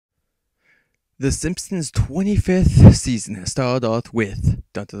The Simpsons' 25th season has started off with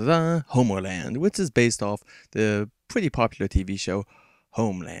Homerland, which is based off the pretty popular TV show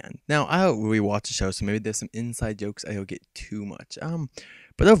Homeland. Now, I don't really watch the show, so maybe there's some inside jokes I don't get too much.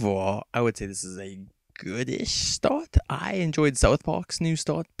 But overall, I would say this is a goodish start. I enjoyed South Park's new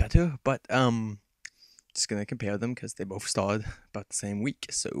start better, but just gonna compare them because they both started about the same week.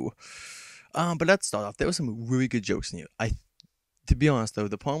 So, but let's start off. There were some really good jokes in here. To be honest, though,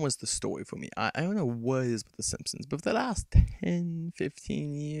 the problem was the story for me. I don't know what it is with The Simpsons, but for the last 10,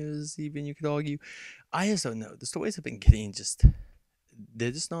 15 years, even you could argue, I just don't know. The stories have been getting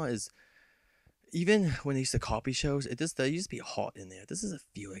they're just not as, even when they used to copy shows, there used to be heart in there. This doesn't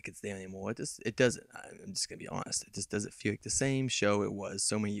feel like it's there anymore. It doesn't. I'm just going to be honest. It just doesn't feel like the same show it was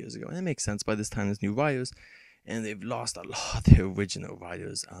so many years ago. And it makes sense. By this time, there's new writers, and they've lost a lot of their original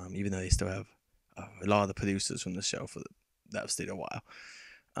writers, even though they still have a lot of the producers from the show that have stayed a while.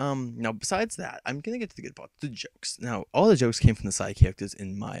 Now, besides that, I'm gonna get to the good part, the jokes. Now, all the jokes came from the side characters,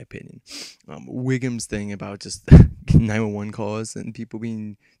 in my opinion. Wiggum's thing about just 911 calls and people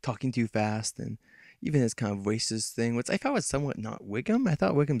talking too fast, and even his kind of racist thing, which I thought was somewhat not Wiggum. I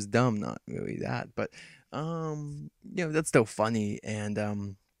thought Wiggum's dumb, not really that, but that's still funny.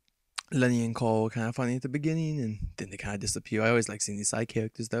 And Lenny and Cole kind of funny at the beginning, and then they kind of disappear. I always like seeing these side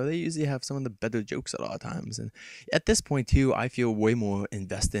characters, though. They usually have some of the better jokes a lot of times. And at this point, too, I feel way more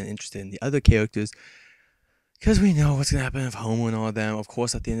invested and interested in the other characters because we know what's going to happen with Homer and all of them. Of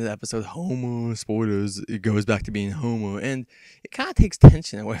course, at the end of the episode, Homer, spoilers, it goes back to being Homer. And it kind of takes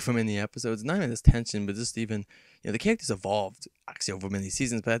tension away from any episodes. Not even this tension, but just even, the characters evolved, actually, over many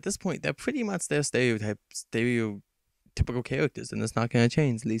seasons. But at this point, they're pretty much their typical characters, and that's not going to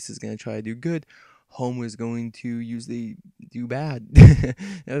change. Lisa's going to try to do good. Homer's going to usually do bad. That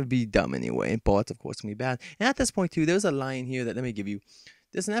would be dumb anyway. And Bart's, of course, going to be bad. And at this point, too, there's a line here that let me give you.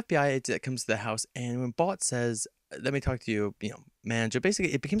 There's an FBI agent that comes to the house, and when Bart says, let me talk to you, manager,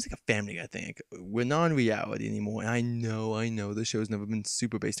 basically, it becomes like a Family Guy thing. Like, we're not in reality anymore. And I know the show's never been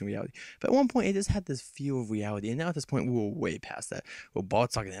super based in reality. But at one point, it just had this feel of reality. And now at this point, we're way past that. Well,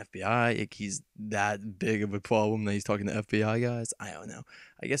 Bart's talking to FBI. Like, he's that big of a problem that he's talking to FBI guys. I don't know.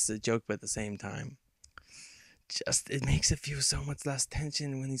 I guess it's a joke, but at the same time, it makes it feel so much less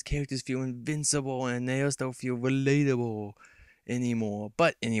tension when these characters feel invincible and they just don't feel relatable anymore.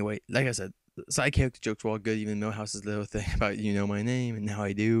 But anyway, like I said, side character jokes were all good. Even Millhouse's little thing about my name, and now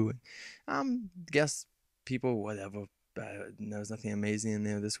I do. Guess people, whatever. There was nothing amazing in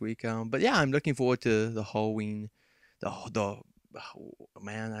there this week. But yeah, I'm looking forward to the Halloween,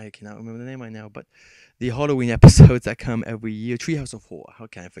 man, I cannot remember the name right now, but the Halloween episodes that come every year. Treehouse of Horror. How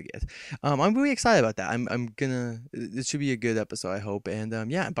can I forget? I'm really excited about that. It should be a good episode, I hope.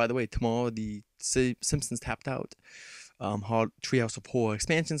 And yeah. By the way, tomorrow the Simpsons Tapped Out. Treehouse of Horror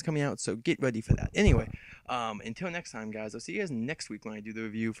expansion's coming out, so get ready for that. Anyway, until next time, guys, I'll see you guys next week when I do the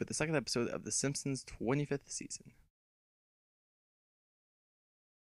review for the second episode of The Simpsons 25th season.